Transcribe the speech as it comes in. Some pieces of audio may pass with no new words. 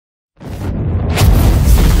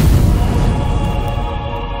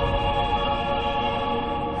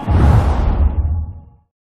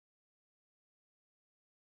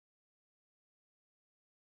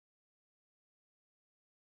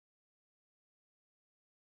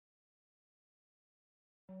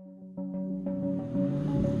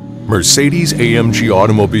Mercedes-AMG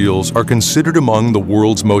automobiles are considered among the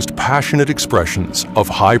world's most passionate expressions of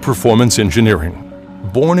high-performance engineering.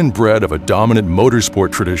 Born and bred of a dominant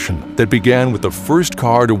motorsport tradition that began with the first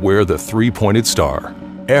car to wear the three-pointed star,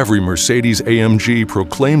 every Mercedes-AMG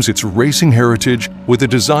proclaims its racing heritage with a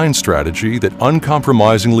design strategy that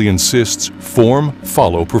uncompromisingly insists form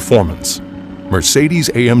follow performance.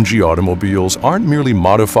 Mercedes-AMG automobiles aren't merely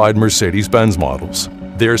modified Mercedes-Benz models.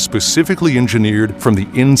 They're specifically engineered from the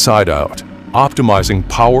inside out, optimizing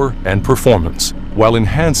power and performance, while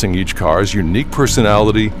enhancing each car's unique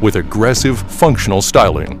personality with aggressive, functional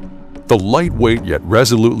styling. The lightweight yet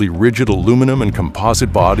resolutely rigid aluminum and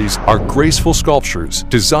composite bodies are graceful sculptures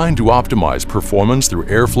designed to optimize performance through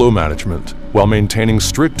airflow management, while maintaining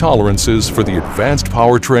strict tolerances for the advanced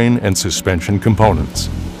powertrain and suspension components.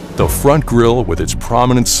 The front grille with its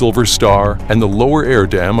prominent silver star and the lower air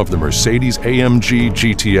dam of the Mercedes-AMG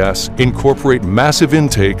GTS incorporate massive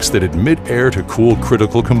intakes that admit air to cool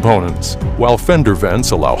critical components, while fender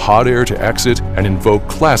vents allow hot air to exit and invoke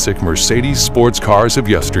classic Mercedes sports cars of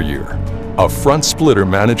yesteryear. A front splitter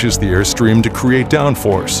manages the airstream to create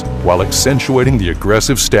downforce while accentuating the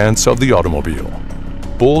aggressive stance of the automobile.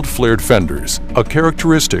 Bold flared fenders, a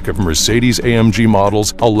characteristic of Mercedes-AMG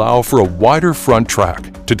models, allow for a wider front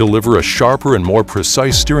track to deliver a sharper and more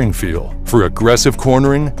precise steering feel for aggressive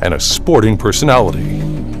cornering and a sporting personality.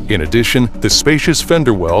 In addition, the spacious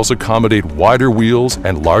fender wells accommodate wider wheels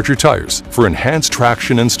and larger tires for enhanced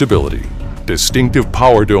traction and stability. Distinctive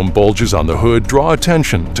power dome bulges on the hood draw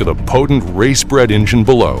attention to the potent race-bred engine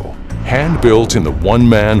below. Hand-built in the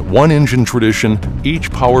one-man, one-engine tradition,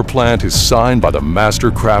 each power plant is signed by the master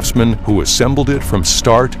craftsman who assembled it from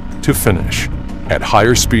start to finish. At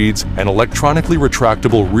higher speeds, an electronically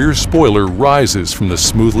retractable rear spoiler rises from the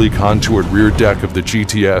smoothly contoured rear deck of the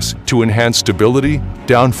GTS to enhance stability,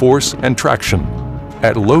 downforce, and traction.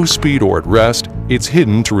 At low speed or at rest, it's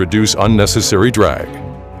hidden to reduce unnecessary drag.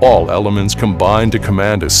 All elements combine to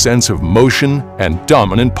command a sense of motion and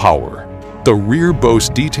dominant power. The rear boasts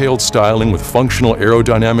detailed styling with functional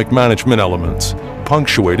aerodynamic management elements,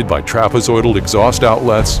 punctuated by trapezoidal exhaust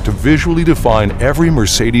outlets to visually define every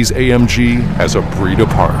Mercedes-AMG as a breed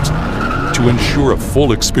apart. To ensure a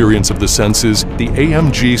full experience of the senses, the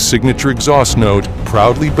AMG signature exhaust note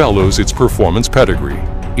proudly bellows its performance pedigree.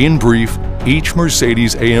 In brief, each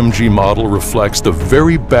Mercedes-AMG model reflects the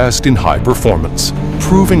very best in high performance,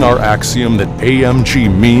 proving our axiom that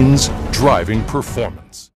AMG means driving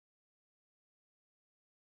performance.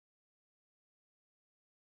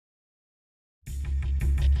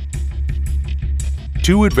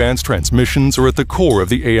 Two advanced transmissions are at the core of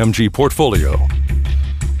the AMG portfolio.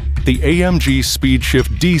 The AMG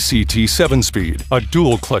SPEEDSHIFT DCT 7-speed, a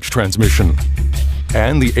dual-clutch transmission,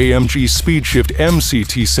 and the AMG SPEEDSHIFT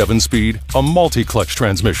MCT 7-speed, a multi-clutch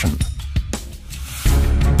transmission.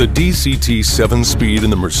 The DCT 7-speed in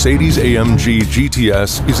the Mercedes-AMG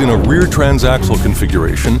GTS is in a rear transaxle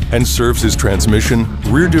configuration and serves as transmission,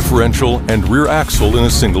 rear differential, and rear axle in a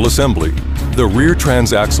single assembly. The rear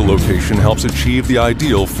transaxle location helps achieve the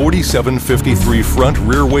ideal 47-53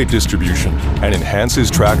 front-rear weight distribution and enhances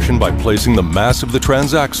traction by placing the mass of the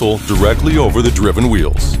transaxle directly over the driven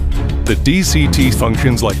wheels. The DCT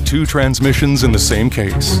functions like two transmissions in the same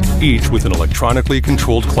case, each with an electronically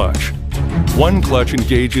controlled clutch. One clutch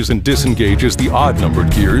engages and disengages the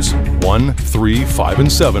odd-numbered gears, 1, 3, 5,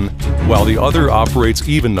 and 7, while the other operates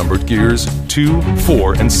even-numbered gears, 2,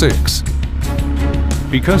 4, and 6.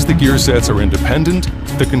 Because the gear sets are independent,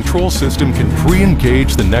 the control system can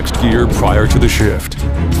pre-engage the next gear prior to the shift.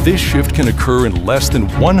 This shift can occur in less than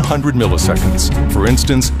 100 milliseconds. For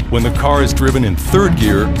instance, when the car is driven in third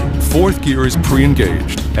gear, fourth gear is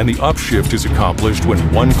pre-engaged, and the upshift is accomplished when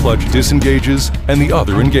one clutch disengages and the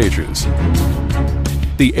other engages.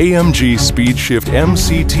 The AMG SPEEDSHIFT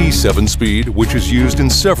MCT 7-speed, which is used in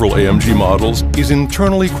several AMG models, is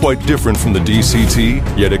internally quite different from the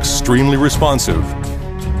DCT, yet extremely responsive.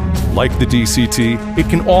 Like the DCT, it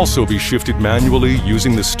can also be shifted manually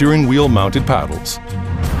using the steering wheel mounted paddles.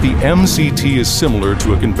 The MCT is similar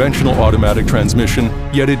to a conventional automatic transmission,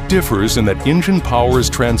 yet it differs in that engine power is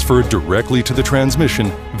transferred directly to the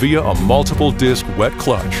transmission via a multiple-disc wet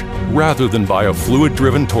clutch, rather than by a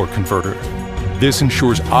fluid-driven torque converter. This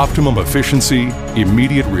ensures optimum efficiency,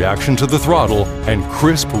 immediate reaction to the throttle, and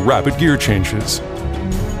crisp, rapid gear changes.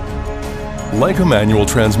 Like a manual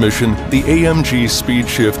transmission, the AMG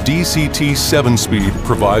SPEEDSHIFT DCT 7-speed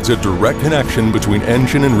provides a direct connection between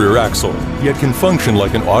engine and rear axle, yet can function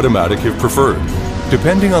like an automatic if preferred.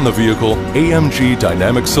 Depending on the vehicle, AMG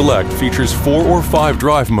Dynamic Select features 4 or 5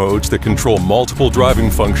 drive modes that control multiple driving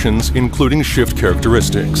functions, including shift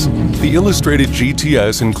characteristics. The illustrated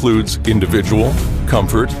GTS includes Individual,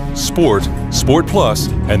 Comfort, Sport, Sport Plus,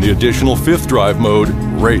 and the additional 5th drive mode,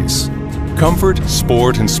 Race. Comfort,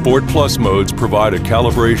 Sport, and Sport Plus modes provide a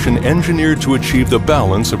calibration engineered to achieve the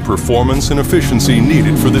balance of performance and efficiency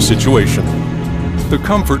needed for the situation. The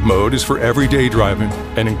Comfort mode is for everyday driving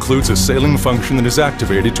and includes a sailing function that is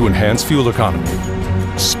activated to enhance fuel economy.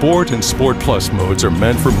 Sport and Sport Plus modes are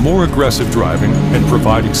meant for more aggressive driving and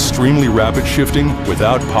provide extremely rapid shifting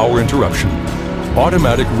without power interruption.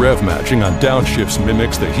 Automatic rev matching on downshifts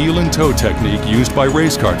mimics the heel and toe technique used by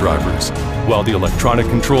race car drivers, while the electronic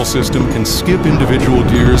control system can skip individual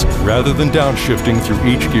gears rather than downshifting through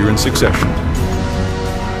each gear in succession.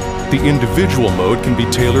 The individual mode can be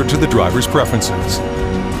tailored to the driver's preferences.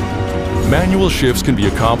 Manual shifts can be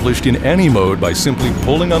accomplished in any mode by simply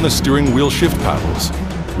pulling on the steering wheel shift paddles.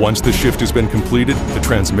 Once the shift has been completed, the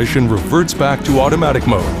transmission reverts back to automatic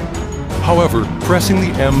mode. However, pressing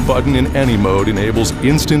the M button in any mode enables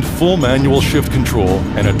instant full manual shift control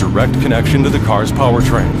and a direct connection to the car's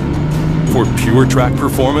powertrain. For pure track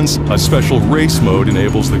performance, a special race mode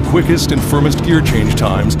enables the quickest and firmest gear change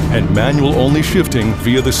times and manual-only shifting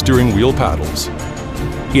via the steering wheel paddles.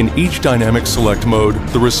 In each Dynamic Select mode,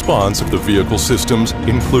 the response of the vehicle systems,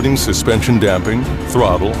 including suspension damping,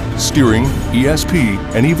 throttle, steering, ESP,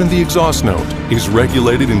 and even the exhaust note, is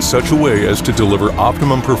regulated in such a way as to deliver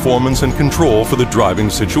optimum performance and control for the driving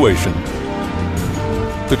situation.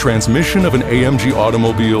 The transmission of an AMG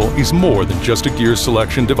automobile is more than just a gear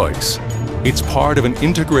selection device. It's part of an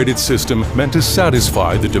integrated system meant to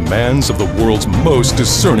satisfy the demands of the world's most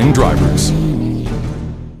discerning drivers.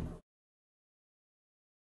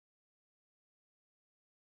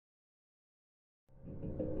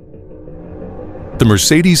 The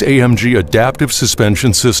Mercedes-AMG Adaptive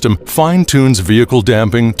Suspension System fine-tunes vehicle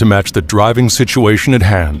damping to match the driving situation at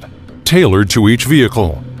hand, tailored to each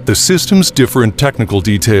vehicle. The systems differ in technical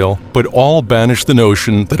detail, but all banish the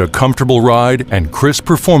notion that a comfortable ride and crisp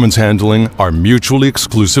performance handling are mutually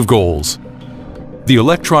exclusive goals. The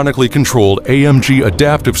electronically controlled AMG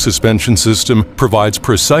Adaptive Suspension System provides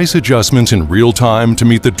precise adjustments in real time to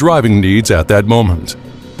meet the driving needs at that moment.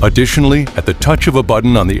 Additionally, at the touch of a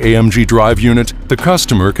button on the AMG drive unit, the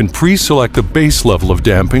customer can pre-select the base level of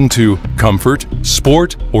damping to Comfort,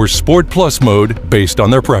 Sport, or Sport Plus mode based on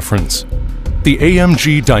their preference. The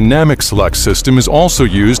AMG Dynamic Select system is also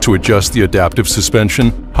used to adjust the adaptive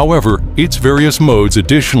suspension. However, its various modes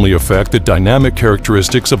additionally affect the dynamic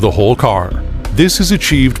characteristics of the whole car. This is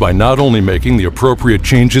achieved by not only making the appropriate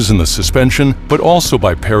changes in the suspension, but also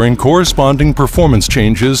by pairing corresponding performance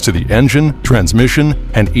changes to the engine,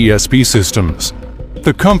 transmission, and ESP systems.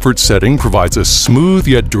 The Comfort setting provides a smooth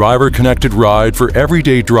yet driver-connected ride for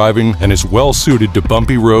everyday driving and is well suited to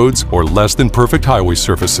bumpy roads or less than perfect highway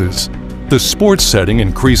surfaces. The Sports setting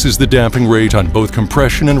increases the damping rate on both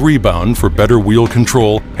compression and rebound for better wheel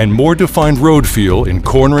control and more defined road feel in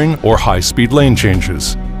cornering or high-speed lane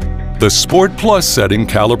changes. The Sport Plus setting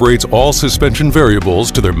calibrates all suspension variables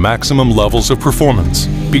to their maximum levels of performance.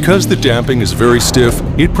 Because the damping is very stiff,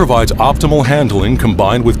 it provides optimal handling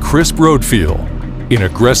combined with crisp road feel. In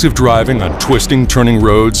aggressive driving on twisting, turning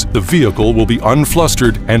roads, the vehicle will be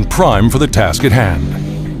unflustered and primed for the task at hand.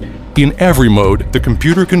 In every mode, the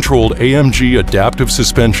computer-controlled AMG Adaptive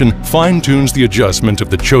Suspension fine-tunes the adjustment of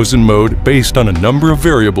the chosen mode based on a number of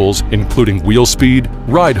variables, including wheel speed,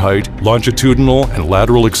 ride height, longitudinal and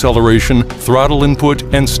lateral acceleration, throttle input,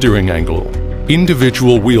 and steering angle.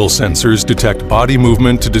 Individual wheel sensors detect body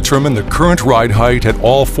movement to determine the current ride height at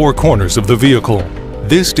all 4 corners of the vehicle.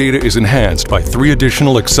 This data is enhanced by 3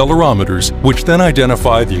 additional accelerometers, which then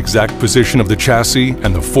identify the exact position of the chassis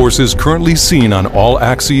and the forces currently seen on all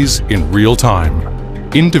axes in real time.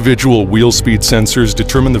 Individual wheel speed sensors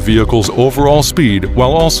determine the vehicle's overall speed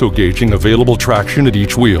while also gauging available traction at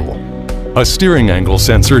each wheel. A steering angle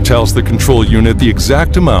sensor tells the control unit the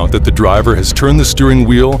exact amount that the driver has turned the steering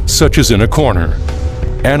wheel, such as in a corner.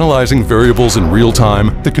 Analyzing variables in real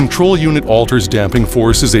time, the control unit alters damping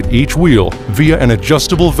forces at each wheel via an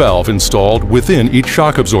adjustable valve installed within each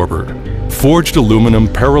shock absorber. Forged aluminum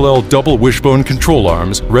parallel double wishbone control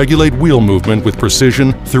arms regulate wheel movement with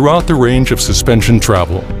precision throughout the range of suspension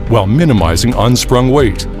travel, while minimizing unsprung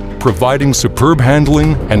weight, providing superb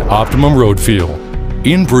handling and optimum road feel.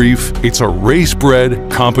 In brief, it's a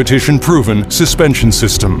race-bred, competition-proven suspension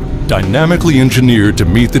system, dynamically engineered to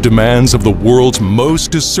meet the demands of the world's most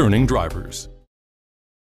discerning drivers.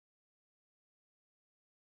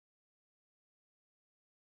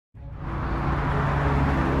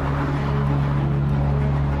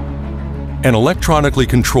 An electronically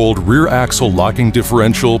controlled rear axle locking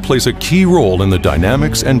differential plays a key role in the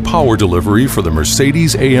dynamics and power delivery for the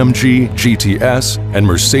Mercedes-AMG GTS and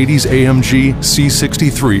Mercedes-AMG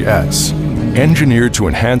C63S. Engineered to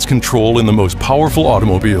enhance control in the most powerful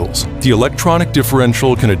automobiles, the electronic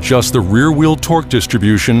differential can adjust the rear-wheel torque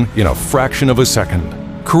distribution in a fraction of a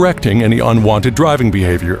second, correcting any unwanted driving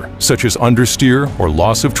behavior, such as understeer or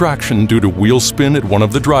loss of traction due to wheel spin at one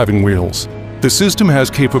of the driving wheels. The system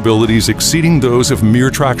has capabilities exceeding those of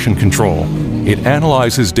mere traction control. It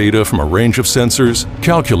analyzes data from a range of sensors,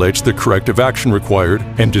 calculates the corrective action required,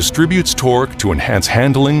 and distributes torque to enhance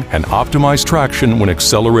handling and optimize traction when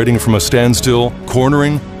accelerating from a standstill,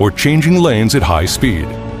 cornering, or changing lanes at high speed.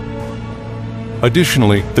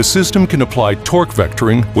 Additionally, the system can apply torque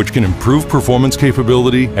vectoring, which can improve performance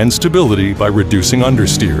capability and stability by reducing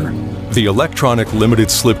understeer. The Electronic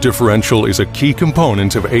Limited Slip Differential is a key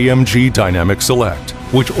component of AMG Dynamic Select,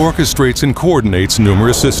 which orchestrates and coordinates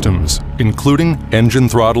numerous systems, including engine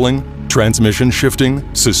throttling, transmission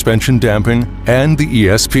shifting, suspension damping, and the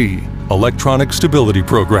ESP, Electronic Stability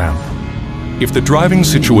Program. If the driving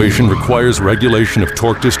situation requires regulation of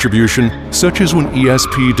torque distribution, such as when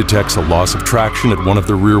ESP detects a loss of traction at one of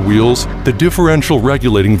the rear wheels, the differential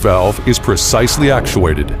regulating valve is precisely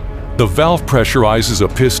actuated. The valve pressurizes a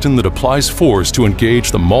piston that applies force to engage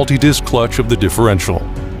the multi-disc clutch of the differential.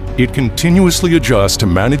 It continuously adjusts to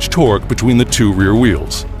manage torque between the two rear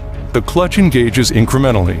wheels. The clutch engages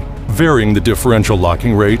incrementally, varying the differential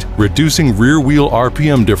locking rate, reducing rear wheel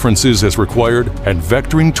RPM differences as required, and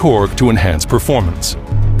vectoring torque to enhance performance.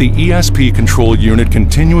 The ESP control unit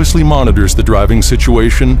continuously monitors the driving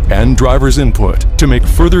situation and driver's input to make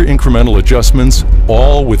further incremental adjustments,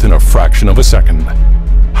 all within a fraction of a second.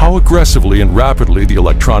 How aggressively and rapidly the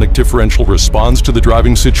electronic differential responds to the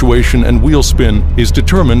driving situation and wheel spin is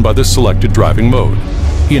determined by the selected driving mode.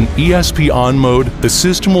 In ESP on mode, the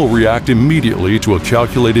system will react immediately to a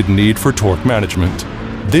calculated need for torque management.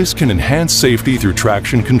 This can enhance safety through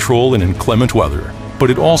traction control in inclement weather, but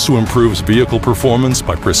it also improves vehicle performance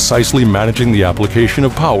by precisely managing the application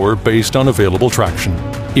of power based on available traction.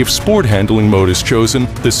 If sport handling mode is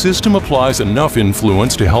chosen, the system applies enough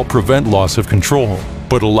influence to help prevent loss of control,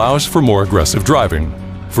 but allows for more aggressive driving.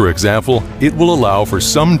 For example, it will allow for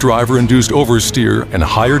some driver-induced oversteer and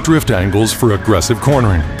higher drift angles for aggressive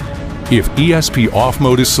cornering. If ESP off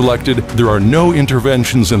mode is selected, there are no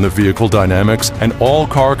interventions in the vehicle dynamics and all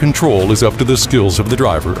car control is up to the skills of the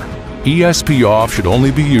driver. ESP off should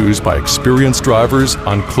only be used by experienced drivers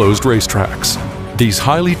on closed racetracks. These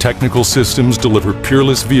highly technical systems deliver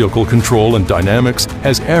peerless vehicle control and dynamics,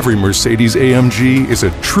 as every Mercedes-AMG is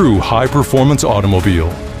a true high-performance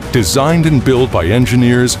automobile, designed and built by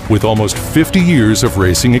engineers with almost 50 years of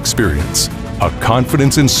racing experience. A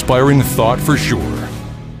confidence-inspiring thought for sure.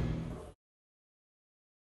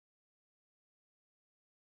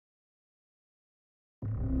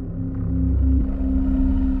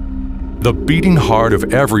 The beating heart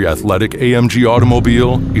of every athletic AMG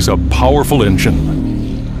automobile is a powerful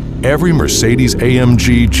engine. Every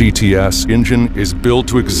Mercedes-AMG GTS engine is built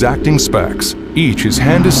to exacting specs. Each is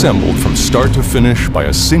hand-assembled from start to finish by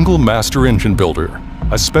a single master engine builder.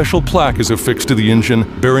 A special plaque is affixed to the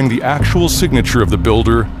engine bearing the actual signature of the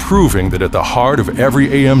builder, proving that at the heart of every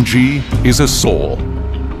AMG is a soul.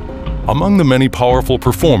 Among the many powerful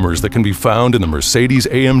performers that can be found in the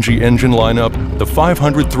Mercedes-AMG engine lineup, the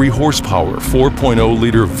 503 horsepower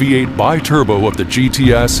 4.0-liter V8 bi-turbo of the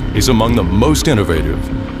GTS is among the most innovative.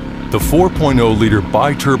 The 4.0-liter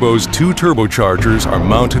bi-turbo's two turbochargers are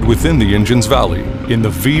mounted within the engine's valley, in the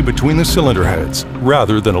V between the cylinder heads,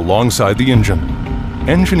 rather than alongside the engine.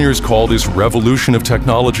 Engineers call this revolution of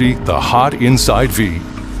technology the hot inside V.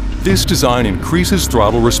 This design increases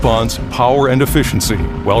throttle response, power, and efficiency,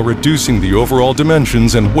 while reducing the overall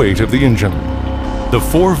dimensions and weight of the engine. The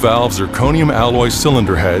 4-valve zirconium alloy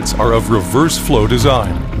cylinder heads are of reverse flow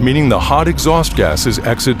design, meaning the hot exhaust gases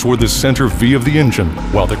exit toward the center V of the engine,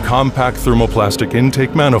 while the compact thermoplastic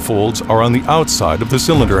intake manifolds are on the outside of the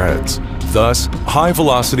cylinder heads. Thus,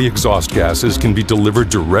 high-velocity exhaust gases can be delivered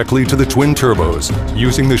directly to the twin turbos,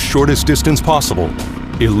 using the shortest distance possible,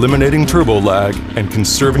 eliminating turbo lag and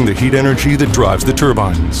conserving the heat energy that drives the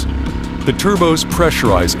turbines. The turbos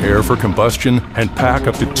pressurize air for combustion and pack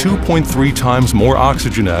up to 2.3 times more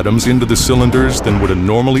oxygen atoms into the cylinders than would a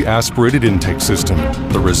normally aspirated intake system.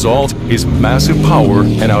 The result is massive power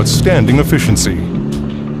and outstanding efficiency.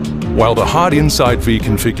 While the hot inside V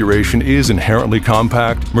configuration is inherently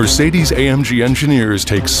compact, Mercedes-AMG engineers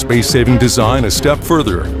take space-saving design a step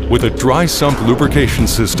further with a dry sump lubrication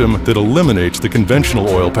system that eliminates the conventional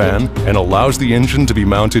oil pan and allows the engine to be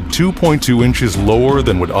mounted 2.2 inches lower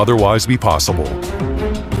than would otherwise be possible.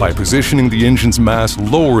 By positioning the engine's mass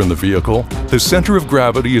lower in the vehicle, the center of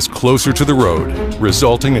gravity is closer to the road,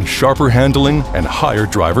 resulting in sharper handling and higher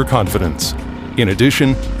driver confidence. In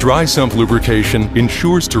addition, dry sump lubrication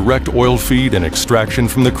ensures direct oil feed and extraction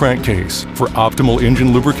from the crankcase for optimal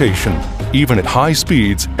engine lubrication, even at high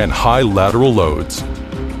speeds and high lateral loads.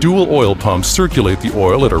 Dual oil pumps circulate the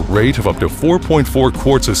oil at a rate of up to 4.4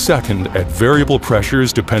 quarts a second at variable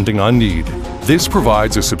pressures depending on need. This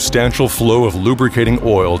provides a substantial flow of lubricating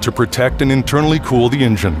oil to protect and internally cool the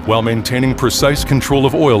engine while maintaining precise control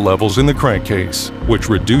of oil levels in the crankcase, which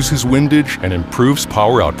reduces windage and improves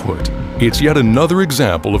power output. It's yet another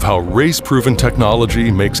example of how race-proven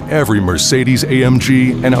technology makes every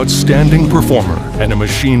Mercedes-AMG an outstanding performer and a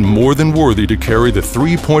machine more than worthy to carry the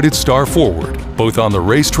three-pointed star forward, both on the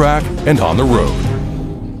racetrack and on the road.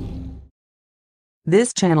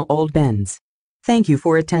 This channel OldBenz. Thank you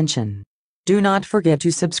for attention. Do not forget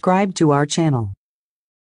to subscribe to our channel.